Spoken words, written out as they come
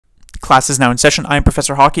class is now in session. I am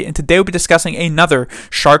Professor Hockey, and today we'll be discussing another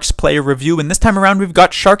Sharks player review, and this time around we've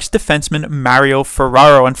got Sharks defenseman Mario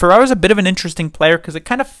Ferraro. And Ferraro is a bit of an interesting player because it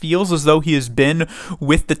kind of feels as though he has been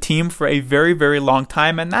with the team for a very, very long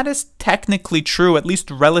time, and that is technically true, at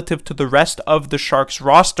least relative to the rest of the Sharks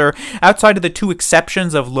roster, outside of the two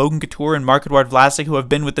exceptions of Logan Couture and Marc-Edouard Vlasic, who have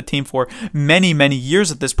been with the team for many, many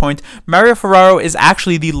years at this point. Mario Ferraro is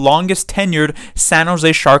actually the longest tenured San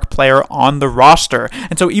Jose Shark player on the roster.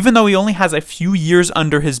 And so even though he only has a few years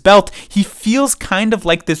under his belt, he feels kind of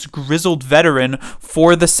like this grizzled veteran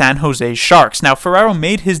for the San Jose Sharks. Now, Ferraro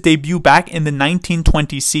made his debut back in the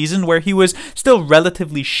 1920 season, where he was still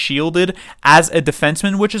relatively shielded as a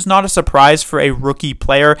defenseman, which is not a surprise for a rookie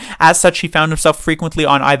player. As such, he found himself frequently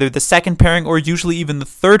on either the second pairing or usually even the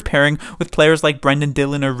third pairing with players like Brendan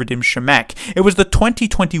Dillon or Radim Shemek. It was the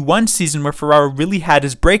 2021 season where Ferraro really had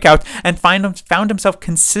his breakout and found himself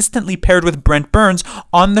consistently paired with Brent Burns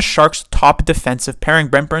on the Sharks' top defensive pairing.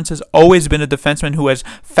 Brent Burns has always been a defenseman who has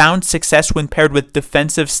found success when paired with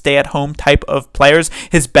defensive stay-at-home type of players.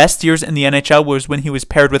 His best years in the NHL was when he was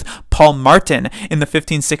paired with Paul Martin in the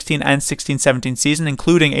 15-16 and 16-17 season,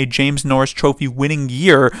 including a James Norris Trophy winning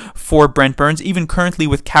year for Brent Burns. Even currently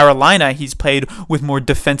with Carolina, he's played with more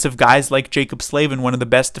defensive guys like Jacob Slavin, one of the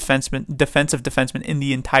best defensive defensemen in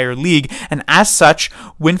the entire league. And as such,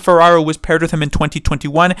 when Ferraro was paired with him in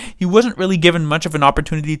 2021, he wasn't really given much of an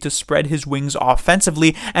opportunity to spread his wings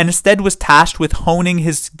offensively, and instead was tasked with honing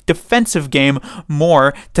his defensive game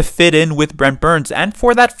more to fit in with Brent Burns. And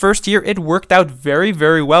for that first year, it worked out very,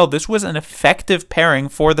 very well. This was an effective pairing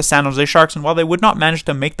for the San Jose Sharks, and while they would not manage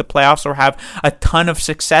to make the playoffs or have a ton of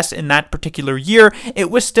success in that particular year, it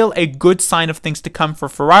was still a good sign of things to come for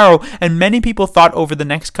Ferraro, and many people thought over the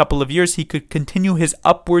next couple of years he could continue his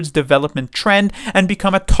upwards development trend and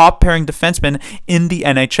become a top pairing defenseman in the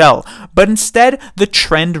NHL. But instead, the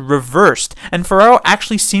trend reversed, and Ferraro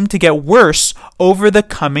actually seemed to get worse over the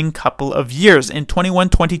coming couple of years. In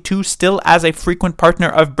 21-22, still as a frequent partner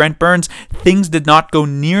of Brent Burns, things did not go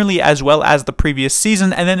nearly as well as the previous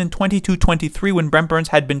season, and then in 22-23, when Brent Burns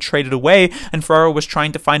had been traded away and Ferraro was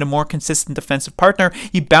trying to find a more consistent defensive partner,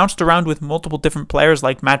 he bounced around with multiple different players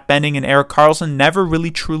like Matt Benning and Erik Karlsson, never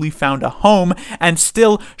really truly found a home, and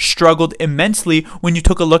still struggled immensely when you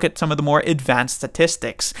took a look at some of the more advanced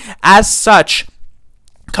statistics. As such,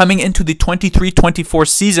 coming into the 23-24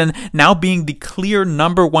 season, now being the clear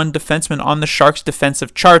number one defenseman on the Sharks'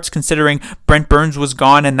 defensive charts, considering Brent Burns was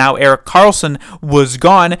gone and now Erik Karlsson was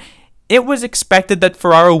gone, it was expected that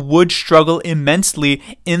Ferraro would struggle immensely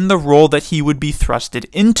in the role that he would be thrusted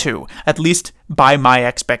into, at least by my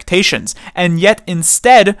expectations. And yet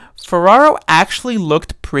instead, Ferraro actually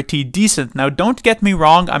looked pretty decent. Now, don't get me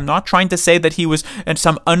wrong, I'm not trying to say that he was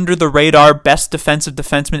some under-the-radar best defensive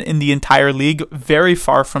defenseman in the entire league. Very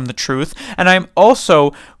far from the truth. And I'm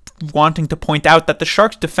also wanting to point out that the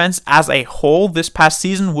Sharks' defense as a whole this past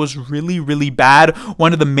season was really, really bad.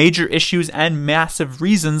 One of the major issues and massive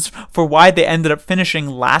reasons for why they ended up finishing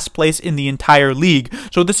last place in the entire league.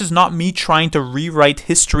 So this is not me trying to rewrite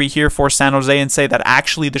history here for San Jose and say that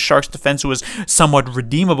actually the Sharks' defense was somewhat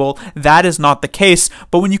redeemable. That is not the case.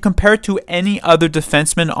 But when you compare it to any other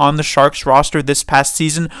defenseman on the Sharks roster this past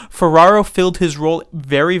season, Ferraro filled his role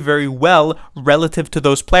very, very well relative to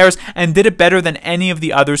those players and did it better than any of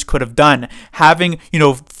the others could have done. Having,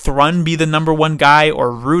 Thrun be the number one guy,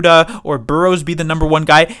 or Ruda or Burrows be the number one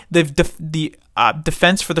guy, the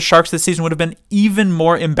defense for the Sharks this season would have been even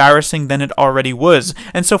more embarrassing than it already was.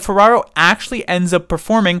 And so Ferraro actually ends up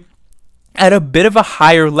performing at a bit of a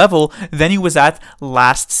higher level than he was at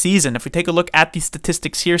last season. If we take a look at the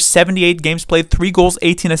statistics here, 78 games played, 3 goals,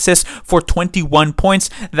 18 assists for 21 points.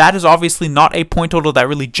 That is obviously not a point total that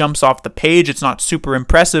really jumps off the page. It's not super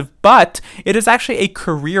impressive, but it is actually a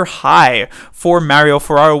career high for Mario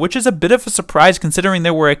Ferraro, which is a bit of a surprise considering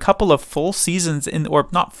there were a couple of full seasons or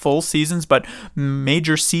not full seasons, but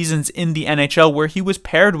major seasons in the NHL where he was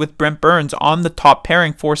paired with Brent Burns on the top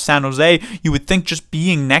pairing for San Jose. You would think just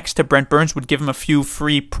being next to Brent Burns would give him a few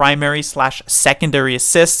free primary/secondary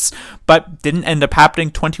assists, but didn't end up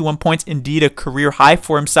happening. 21 points, indeed a career high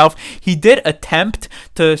for himself. He did attempt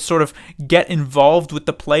to sort of get involved with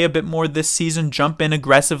the play a bit more this season, jump in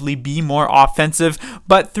aggressively, be more offensive,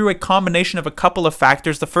 but through a combination of a couple of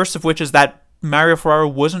factors, the first of which is that Mario Ferraro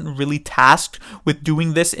wasn't really tasked with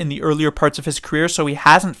doing this in the earlier parts of his career, so he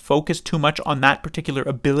hasn't focused too much on that particular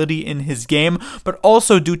ability in his game, but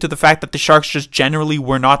also due to the fact that the Sharks just generally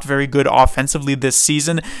were not very good offensively this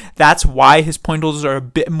season. That's why his point totals are a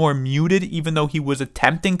bit more muted, even though he was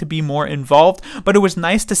attempting to be more involved, but it was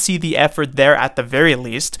nice to see the effort there at the very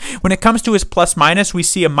least. When it comes to his plus minus, we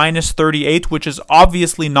see a minus 38, which is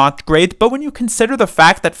obviously not great, but when you consider the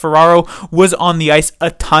fact that Ferraro was on the ice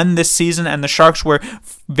a ton this season and the Sharks were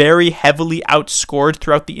very heavily outscored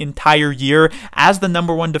throughout the entire year, as the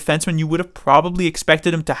number one defenseman, you would have probably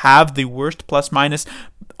expected him to have the worst plus minus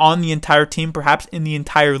on the entire team, perhaps in the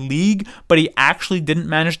entire league, but he actually didn't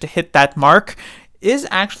manage to hit that mark. Is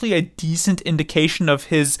actually a decent indication of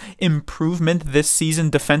his improvement this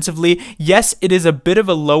season defensively. Yes, it is a bit of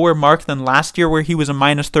a lower mark than last year where he was a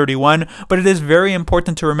minus 31, but it is very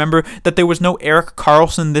important to remember that there was no Erik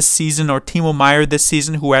Karlsson this season or Timo Meier this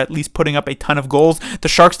season who were at least putting up a ton of goals. The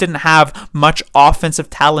Sharks didn't have much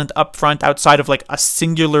offensive talent up front outside of like a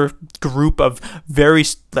singular group of very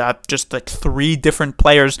just like 3 different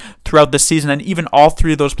players throughout the season, and even all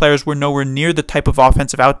 3 of those players were nowhere near the type of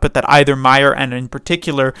offensive output that either Meier and in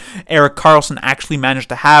particular Erik Karlsson actually managed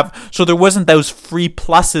to have. So there wasn't those free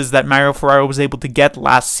pluses that Mario Ferraro was able to get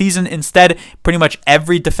last season. Instead, pretty much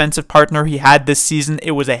every defensive partner he had this season,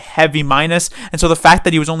 it was a heavy minus, and so the fact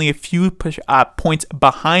that he was only a few points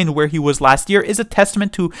behind where he was last year is a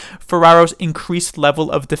testament to Ferraro's increased level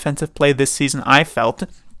of defensive play this season, I felt.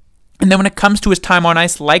 And then when it comes to his time on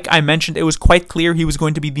ice, like I mentioned, it was quite clear he was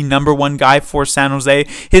going to be the number 1 guy for San Jose.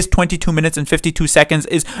 His 22 minutes and 52 seconds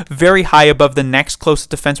is very high above the next closest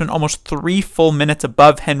defenseman, almost 3 full minutes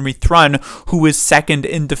above Henry Thrun, who is second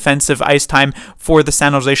in defensive ice time for the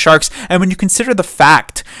San Jose Sharks. And when you consider the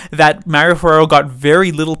fact that Mario Ferraro got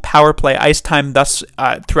very little power play ice time thus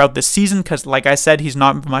throughout the season, because like I said, he's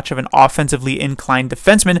not much of an offensively inclined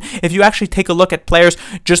defenseman, if you actually take a look at players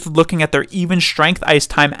just looking at their even strength ice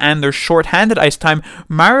time and their short-handed ice time,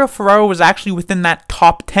 Mario Ferraro was actually within that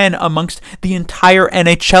top 10 amongst the entire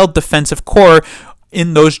NHL defensive core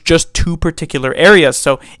in those just 2 particular areas.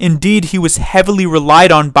 So indeed, he was heavily relied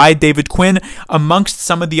on by David Quinn amongst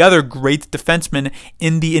some of the other great defensemen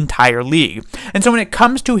in the entire league. And so when it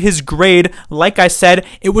comes to his grade, like I said,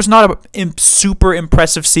 it was not a super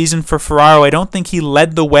impressive season for Ferraro. I don't think he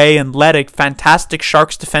led the way and led a fantastic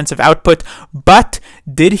Sharks defensive output, but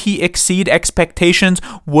did he exceed expectations?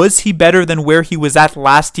 Was he better than where he was at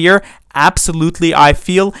last year? Absolutely, I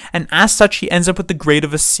feel, and as such, he ends up with the grade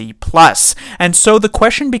of a C+. And so the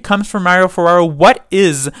question becomes for Mario Ferraro, what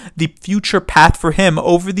is the future path for him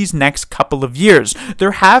over these next couple of years?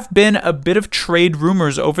 There have been a bit of trade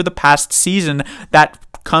rumors over the past season that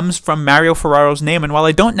comes from Mario Ferraro's name, and while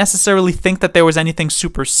I don't necessarily think that there was anything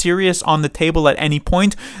super serious on the table at any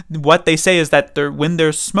point, what they say is that when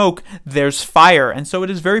there's smoke, there's fire, and so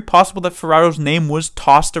it is very possible that Ferraro's name was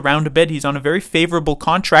tossed around a bit. He's on a very favorable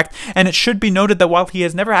contract, and it should be noted that while he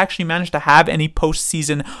has never actually managed to have any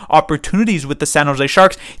postseason opportunities with the San Jose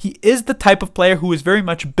Sharks, he is the type of player who is very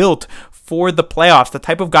much built for the playoffs, the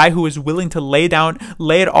type of guy who is willing to lay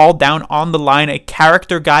it all down on the line, a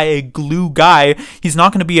character guy, a glue guy. He's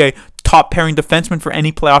not going to be a top pairing defenseman for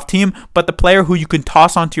any playoff team, but the player who you can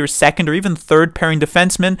toss onto your second or even third pairing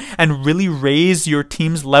defenseman and really raise your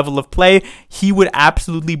team's level of play, he would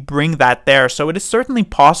absolutely bring that there. So it is certainly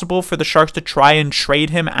possible for the Sharks to try and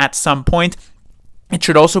trade him at some point. It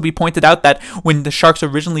should also be pointed out that when the Sharks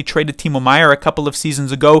originally traded Timo Meier a couple of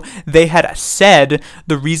seasons ago, they had said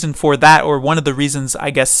the reason for that, or one of the reasons I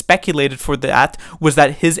guess speculated for that, was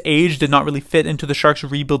that his age did not really fit into the Sharks'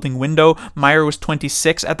 rebuilding window. Meier was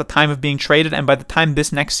 26 at the time of being traded, and by the time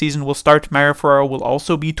this next season will start, Mario Ferraro will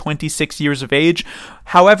also be 26 years of age.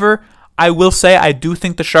 However, I will say I do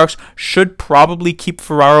think the Sharks should probably keep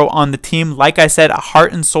Ferraro on the team. Like I said, a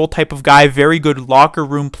heart and soul type of guy, very good locker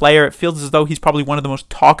room player. It feels as though he's probably one of the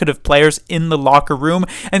most talkative players in the locker room.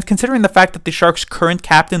 And considering the fact that the Sharks' current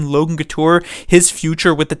captain, Logan Couture, his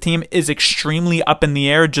future with the team is extremely up in the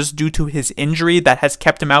air just due to his injury that has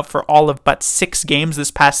kept him out for all of but 6 games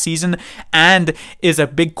this past season, and is a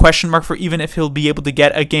big question mark for even if he'll be able to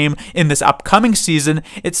get a game in this upcoming season,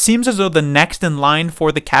 it seems as though the next in line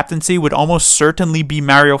for the captaincy would almost certainly be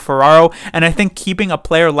Mario Ferraro. And I think keeping a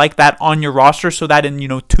player like that on your roster so that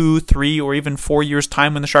in 2, 3, or even 4 years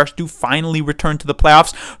time when the Sharks do finally return to the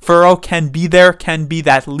playoffs, Ferraro can be there, can be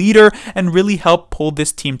that leader, and really help pull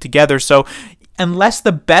this team together. So unless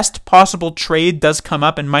the best possible trade does come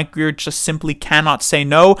up and Mike Grier just simply cannot say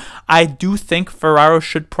no, I do think Ferraro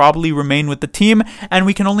should probably remain with the team, and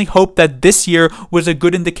we can only hope that this year was a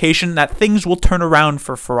good indication that things will turn around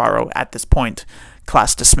for Ferraro at this point.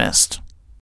 Class dismissed.